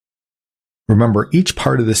Worldview. Remember, each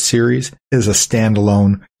part of this series is a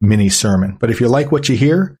standalone mini sermon. But if you like what you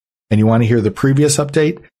hear and you want to hear the previous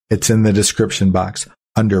update, it's in the description box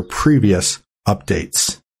under previous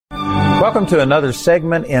updates. Welcome to another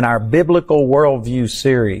segment in our Biblical Worldview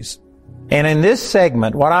series. And in this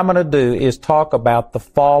segment, what I'm going to do is talk about the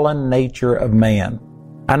fallen nature of man.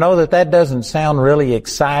 I know that doesn't sound really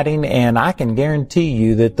exciting, and I can guarantee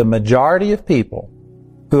you that the majority of people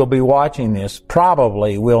who will be watching this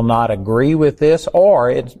probably will not agree with this, or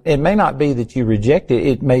it may not be that you reject it,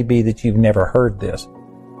 it may be that you've never heard this.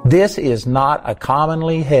 This is not a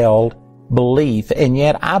commonly held belief, and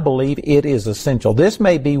yet I believe it is essential. This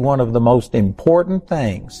may be one of the most important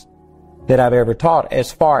things that I've ever taught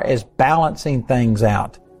as far as balancing things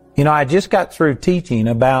out. I just got through teaching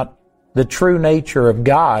about the true nature of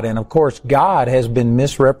God, and of course God has been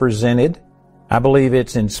misrepresented. I believe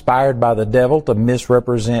it's inspired by the devil to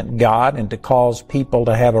misrepresent God and to cause people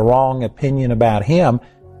to have a wrong opinion about Him.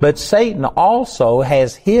 But Satan also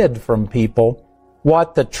has hid from people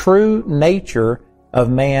what the true nature of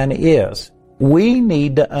man is. We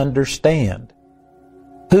need to understand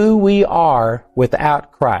who we are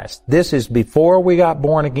without Christ. This is before we got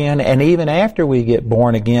born again, and even after we get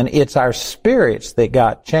born again, it's our spirits that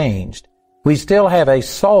got changed. We still have a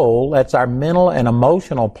soul, that's our mental and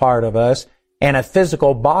emotional part of us, and a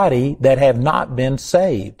physical body that have not been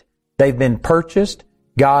saved. They've been purchased.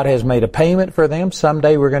 God has made a payment for them.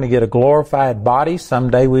 Someday we're going to get a glorified body.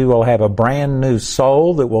 Someday we will have a brand new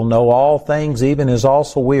soul that will know all things, even as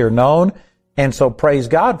also we are known. And so praise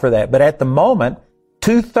God for that. But at the moment,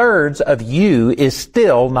 2/3 of you is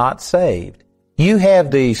still not saved. You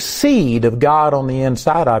have the seed of God on the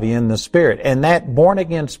inside of you in the Spirit. And that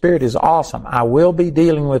born-again spirit is awesome. I will be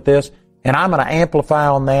dealing with this, and I'm going to amplify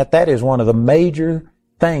on that. That is one of the major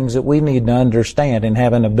things that we need to understand in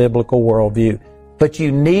having a biblical worldview. But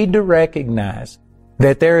you need to recognize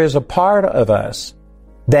that there is a part of us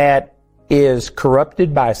that is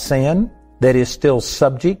corrupted by sin, that is still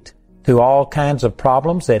subject to all kinds of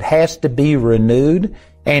problems, that has to be renewed.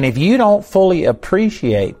 And if you don't fully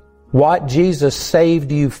appreciate what Jesus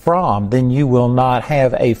saved you from, then you will not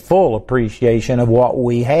have a full appreciation of what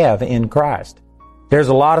we have in Christ. There's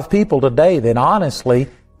a lot of people today that honestly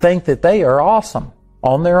think that they are awesome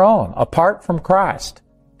on their own, apart from Christ.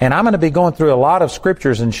 And I'm going to be going through a lot of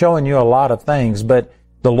scriptures and showing you a lot of things, but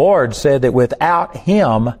the Lord said that without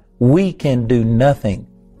Him, we can do nothing.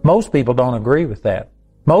 Most people don't agree with that.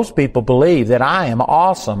 Most people believe that I am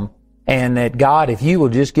awesome and that God, if you will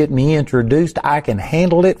just get me introduced, I can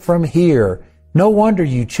handle it from here. No wonder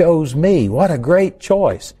you chose me. What a great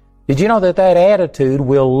choice. Did you know that attitude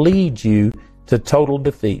will lead you to total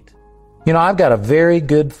defeat? I've got a very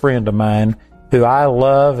good friend of mine who I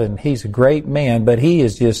love, and he's a great man, but he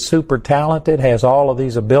is just super talented, has all of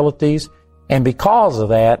these abilities, and because of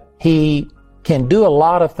that, he can do a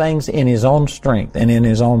lot of things in his own strength and in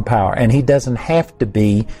his own power, and he doesn't have to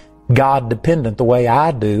be God dependent the way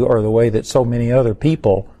I do or the way that so many other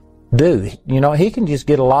people do. He can just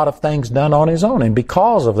get a lot of things done on his own, and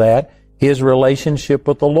because of that, his relationship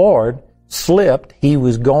with the Lord slipped. He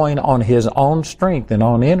was going on his own strength and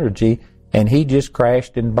own energy, and he just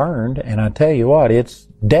crashed and burned. And I tell you what, it's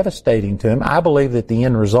devastating to him. I believe that the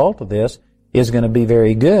end result of this is going to be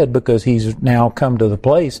very good, because he's now come to the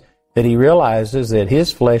place that he realizes that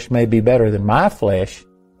his flesh may be better than my flesh,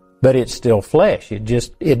 but it's still flesh.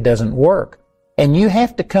 It doesn't work. And you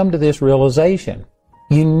have to come to this realization.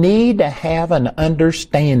 You need to have an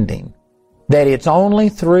understanding that it's only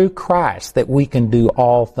through Christ that we can do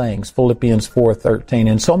all things, Philippians 4:13.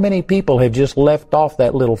 And so many people have just left off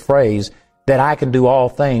that little phrase that I can do all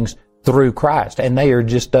things through Christ. And they are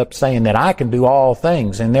just up saying that I can do all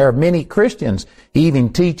things. And there are many Christians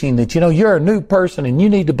even teaching that, you're a new person and you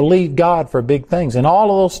need to believe God for big things. And all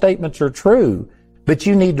of those statements are true. But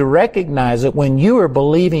you need to recognize that when you are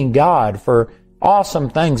believing God for awesome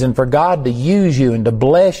things and for God to use you and to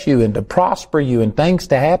bless you and to prosper you and things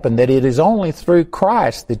to happen, that it is only through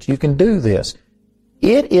Christ that you can do this.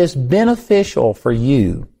 It is beneficial for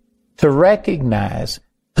you to recognize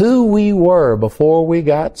who we were before we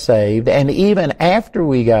got saved and even after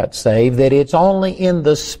we got saved, that it's only in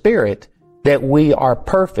the Spirit that we are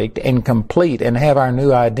perfect and complete and have our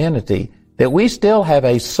new identity, that we still have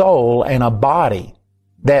a soul and a body,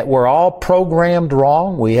 that we're all programmed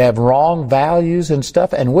wrong, we have wrong values and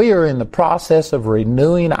stuff, and we are in the process of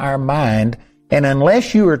renewing our mind. And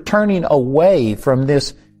unless you are turning away from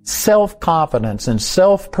this self-confidence and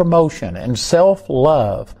self-promotion and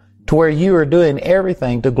self-love to where you are doing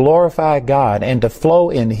everything to glorify God and to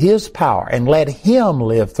flow in His power and let Him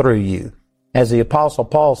live through you, as the Apostle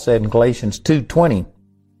Paul said in Galatians 2:20,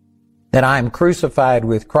 that I am crucified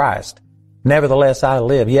with Christ. Nevertheless I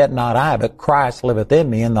live, yet not I, but Christ liveth in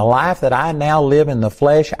me. And the life that I now live in the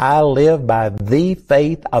flesh, I live by the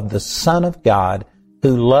faith of the Son of God,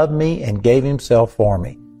 who loved me and gave Himself for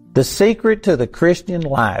me. The secret to the Christian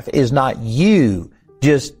life is not you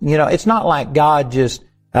just, it's not like God just,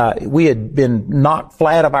 we had been knocked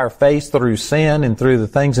flat of our face through sin and through the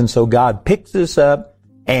things, and so God picks us up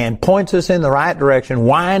and points us in the right direction,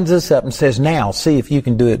 winds us up and says, now see if you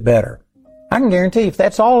can do it better. I can guarantee if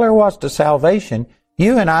that's all there was to salvation,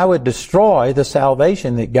 you and I would destroy the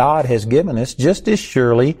salvation that God has given us just as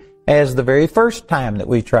surely as the very first time that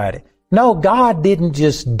we tried it. No, God didn't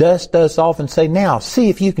just dust us off and say, now see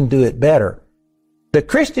if you can do it better. The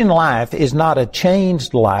Christian life is not a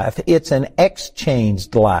changed life, it's an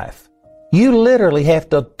exchanged life. You literally have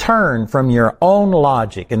to turn from your own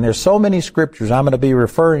logic. And there's so many scriptures, I'm going to be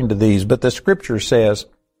referring to these, but the scripture says,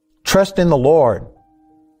 trust in the Lord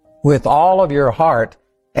with all of your heart,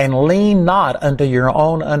 and lean not unto your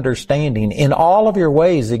own understanding. In all of your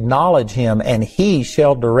ways acknowledge Him, and He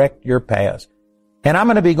shall direct your paths. And I'm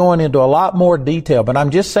going to be going into a lot more detail, but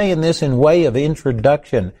I'm just saying this in way of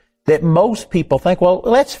introduction, that most people think, well,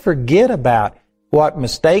 let's forget about what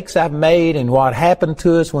mistakes I've made and what happened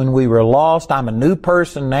to us when we were lost. I'm a new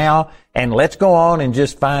person now, and let's go on and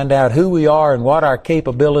just find out who we are and what our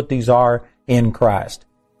capabilities are in Christ.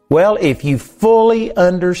 Well, if you fully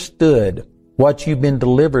understood what you've been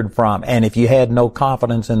delivered from, and if you had no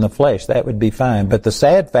confidence in the flesh, that would be fine. But the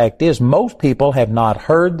sad fact is, most people have not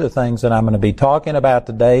heard the things that I'm going to be talking about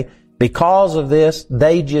today. Because of this,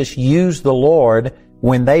 they just use the Lord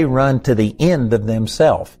when they run to the end of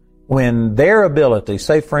themselves. When their ability,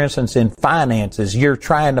 say for instance in finances, you're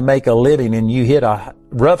trying to make a living and you hit a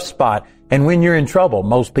rough spot, and when you're in trouble,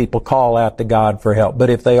 most people call out to God for help. But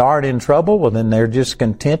if they aren't in trouble, well then they're just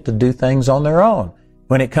content to do things on their own.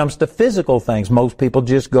 When it comes to physical things, most people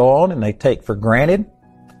just go on and they take for granted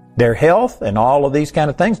their health and all of these kind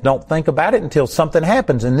of things, don't think about it until something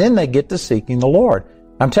happens, and then they get to seeking the Lord.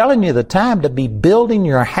 I'm telling you, the time to be building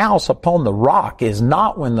your house upon the rock is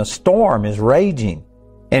not when the storm is raging.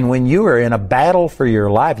 And when you are in a battle for your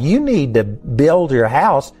life, you need to build your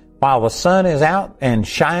house while the sun is out and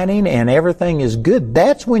shining and everything is good.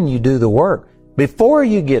 That's when you do the work. Before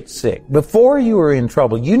you get sick, before you are in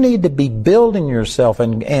trouble, you need to be building yourself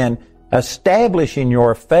and establishing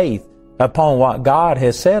your faith upon what God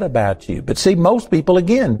has said about you. But see, most people,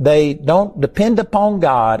 again, they don't depend upon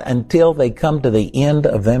God until they come to the end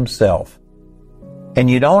of themselves. And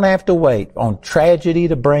you don't have to wait on tragedy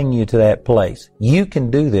to bring you to that place. You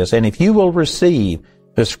can do this. And if you will receive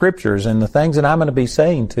the scriptures and the things that I'm going to be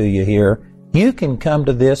saying to you here, you can come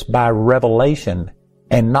to this by revelation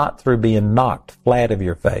and not through being knocked flat of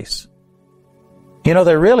your face.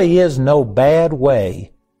 There really is no bad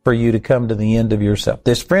way for you to come to the end of yourself.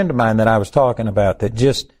 This friend of mine that I was talking about that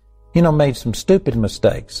just, made some stupid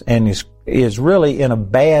mistakes and is really in a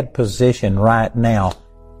bad position right now.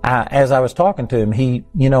 As I was talking to him,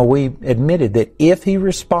 we admitted that if he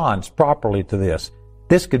responds properly to this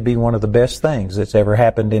could be one of the best things that's ever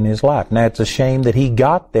happened in his life. Now, it's a shame that he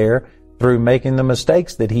got there through making the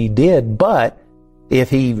mistakes that he did, but if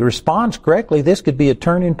he responds correctly, this could be a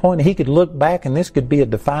turning point. He could look back, and this could be a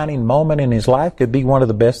defining moment in his life, could be one of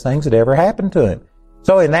the best things that ever happened to him.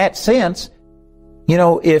 So in that sense, You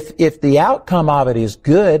know, if the outcome of it is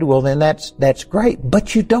good, well, then that's great.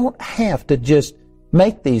 But you don't have to just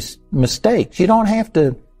make these mistakes. You don't have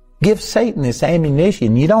to give Satan this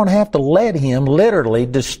ammunition. You don't have to let him literally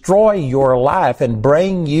destroy your life and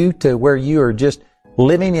bring you to where you are just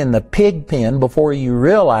living in the pig pen before you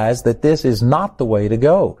realize that this is not the way to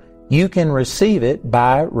go. You can receive it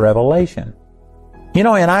by revelation. You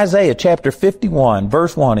know, in Isaiah chapter 51,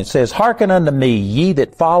 verse 1, it says, "Hearken unto me, ye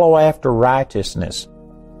that follow after righteousness,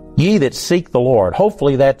 ye that seek the Lord."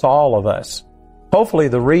 Hopefully that's all of us. Hopefully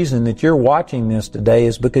the reason that you're watching this today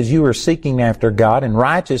is because you are seeking after God, and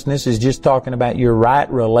righteousness is just talking about your right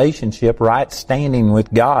relationship, right standing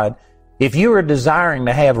with God. If you are desiring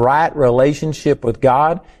to have right relationship with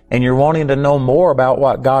God and you're wanting to know more about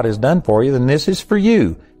what God has done for you, then this is for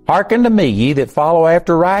you. "Hearken to me, ye that follow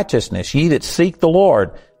after righteousness, ye that seek the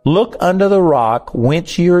Lord. Look unto the rock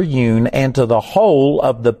whence ye are hewn, and to the hole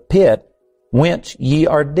of the pit whence ye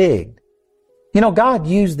are digged." You know, God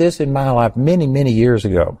used this in my life many, many years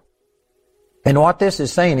ago. And what this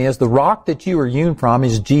is saying is the rock that you are hewn from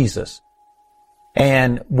is Jesus.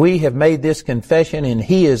 And we have made this confession, and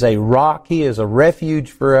He is a rock. He is a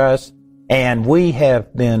refuge for us. And we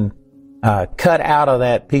have been cut out of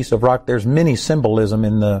that piece of rock. There's many symbolism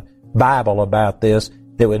in the Bible about this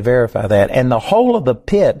that would verify that. And the hole of the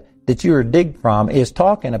pit that you were digged from is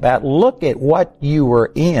talking about, look at what you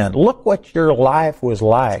were in. Look what your life was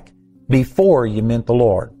like before you met the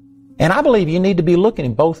Lord. And I believe you need to be looking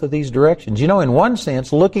in both of these directions. You know, in one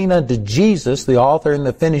sense, looking unto Jesus, the author and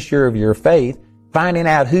the finisher of your faith, finding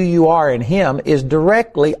out who you are in Him, is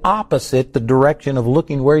directly opposite the direction of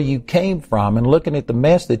looking where you came from and looking at the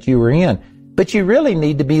mess that you were in. But you really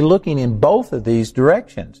need to be looking in both of these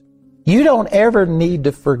directions. You don't ever need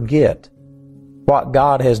to forget what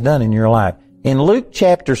God has done in your life. In Luke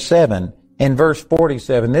chapter 7 and verse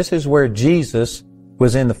 47, this is where Jesus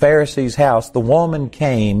was in the Pharisee's house. The woman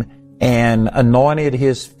came and anointed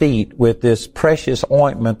His feet with this precious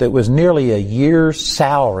ointment that was nearly a year's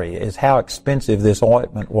salary, is how expensive this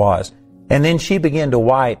ointment was. And then she began to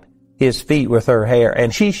wipe His feet with her hair.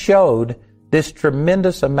 And she showed this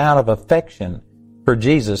tremendous amount of affection for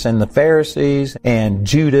Jesus. And the Pharisees and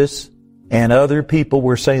Judas and other people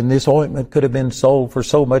were saying this ointment could have been sold for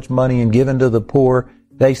so much money and given to the poor.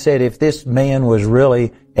 They said if this man was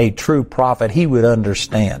really a true prophet, he would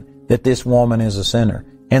understand that this woman is a sinner.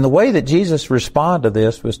 And the way that Jesus responded to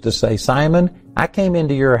this was to say, "Simon, I came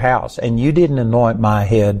into your house and you didn't anoint my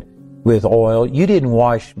head with oil. You didn't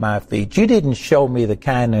wash my feet. You didn't show me the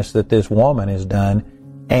kindness that this woman has done.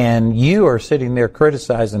 And you are sitting there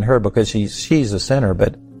criticizing her because she's a sinner."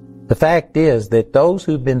 But the fact is that those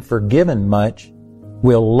who've been forgiven much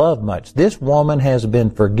will love much. This woman has been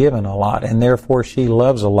forgiven a lot, and therefore she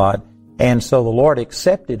loves a lot. And so the Lord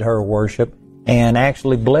accepted her worship and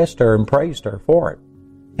actually blessed her and praised her for it.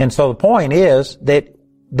 And so the point is that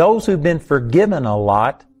those who've been forgiven a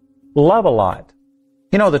lot love a lot.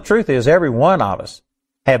 You know, the truth is every one of us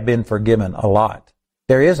have been forgiven a lot.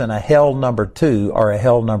 There isn't a hell number 2 or a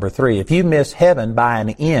hell number 3. If you miss heaven by an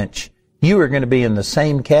inch, you are going to be in the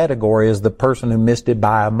same category as the person who missed it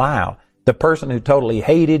by a mile. The person who totally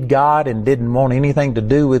hated God and didn't want anything to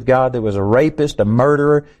do with God, that was a rapist, a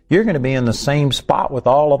murderer, you're going to be in the same spot with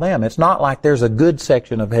all of them. It's not like there's a good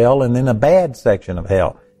section of hell and then a bad section of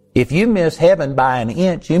hell. If you miss heaven by an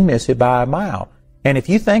inch, you miss it by a mile. And if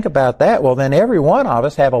you think about that, well, then every one of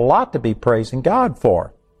us have a lot to be praising God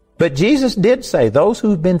for. But Jesus did say those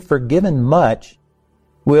who've been forgiven much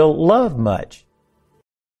will love much.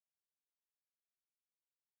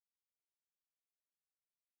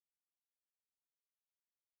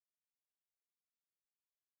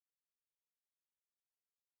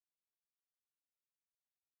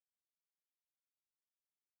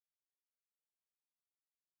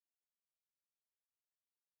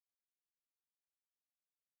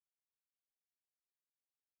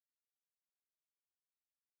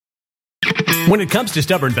 When it comes to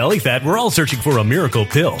stubborn belly fat, we're all searching for a miracle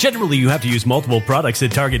pill. Generally, you have to use multiple products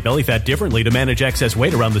that target belly fat differently to manage excess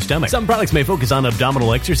weight around the stomach. Some products may focus on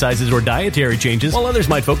abdominal exercises or dietary changes, while others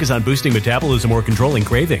might focus on boosting metabolism or controlling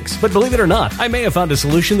cravings. But believe it or not, I may have found a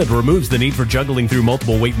solution that removes the need for juggling through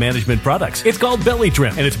multiple weight management products. It's called Belly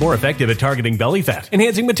Trim, and it's more effective at targeting belly fat,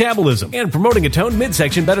 enhancing metabolism, and promoting a toned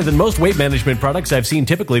midsection better than most weight management products I've seen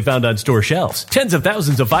typically found on store shelves. Tens of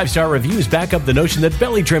thousands of 5-star reviews back up the notion that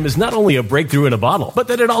Belly Trim is not only a breakthrough breakthrough in a bottle, but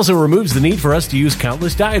that it also removes the need for us to use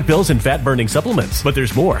countless diet pills and fat-burning supplements. But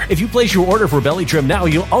there's more. If you place your order for Belly Trim now,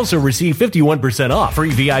 you'll also receive 51% off, free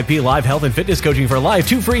VIP live health and fitness coaching for life,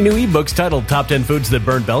 2 free new ebooks titled Top 10 Foods That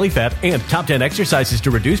Burn Belly Fat and Top 10 Exercises to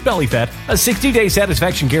Reduce Belly Fat, a 60-day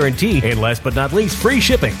satisfaction guarantee, and last but not least, free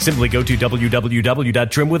shipping. Simply go to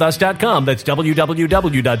www.trimwithus.com. That's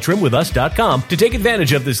www.trimwithus.com to take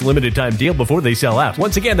advantage of this limited time deal before they sell out.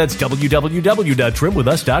 Once again, that's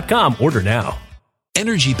www.trimwithus.com. Order now.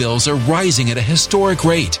 Energy bills are rising at a historic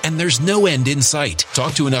rate, and there's no end in sight.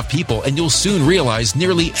 Talk to enough people, and you'll soon realize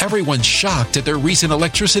nearly everyone's shocked at their recent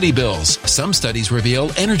electricity bills. Some studies reveal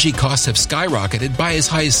energy costs have skyrocketed by as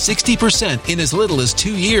high as 60% in as little as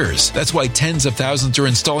 2 years. That's why tens of thousands are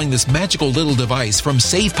installing this magical little device from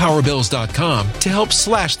SavePowerBills.com to help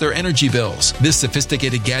slash their energy bills. This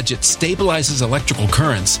sophisticated gadget stabilizes electrical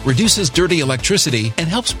currents, reduces dirty electricity, and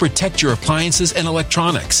helps protect your appliances and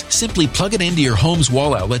electronics. Simply plug it into your home's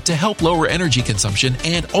wall outlet to help lower energy consumption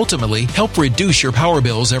and ultimately help reduce your power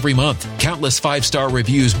bills every month. Countless 5-star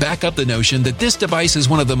reviews back up the notion that this device is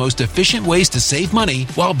one of the most efficient ways to save money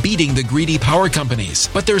while beating the greedy power companies.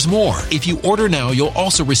 But there's more. If you order now, you'll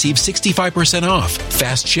also receive 65% off,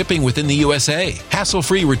 fast shipping within the USA,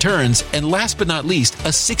 hassle-free returns, and last but not least, a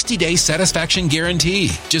 60-day satisfaction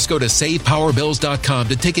guarantee. Just go to SavePowerBills.com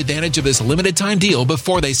to take advantage of this limited time deal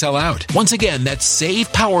before they sell out. Once again, that's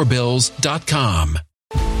SavePowerBills.com.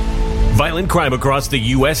 Violent crime across the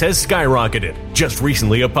U.S. has skyrocketed. Just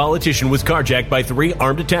recently, a politician was carjacked by 3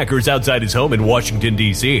 armed attackers outside his home in Washington,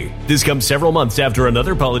 D.C. This comes several months after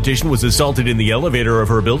another politician was assaulted in the elevator of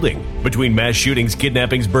her building. Between mass shootings,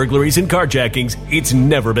 kidnappings, burglaries, and carjackings, it's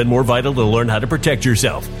never been more vital to learn how to protect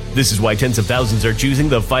yourself. This is why tens of thousands are choosing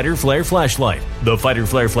the Fighter Flare flashlight. The Fighter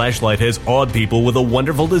Flare flashlight has awed people with a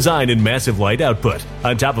wonderful design and massive light output.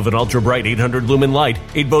 On top of an ultra-bright 800-lumen light,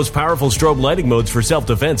 it boasts powerful strobe lighting modes for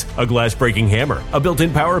self-defense, a glass-breaking hammer, a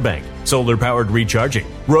built-in power bank, solar-powered recharging,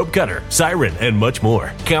 rope cutter, siren, and much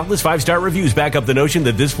more. Countless 5-star reviews back up the notion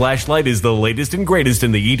that this flashlight is the latest and greatest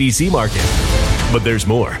in the EDC market. But there's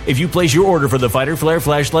more. If you place your order for the Fighter Flare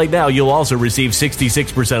flashlight now, you'll also receive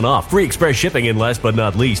 66% off, free express shipping, and last but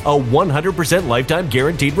not least, a 100% lifetime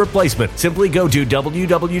guaranteed replacement. Simply go to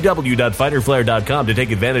www.fighterflare.com to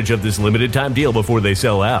take advantage of this limited time deal before they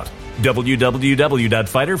sell out.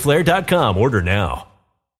 www.fighterflare.com. Order now.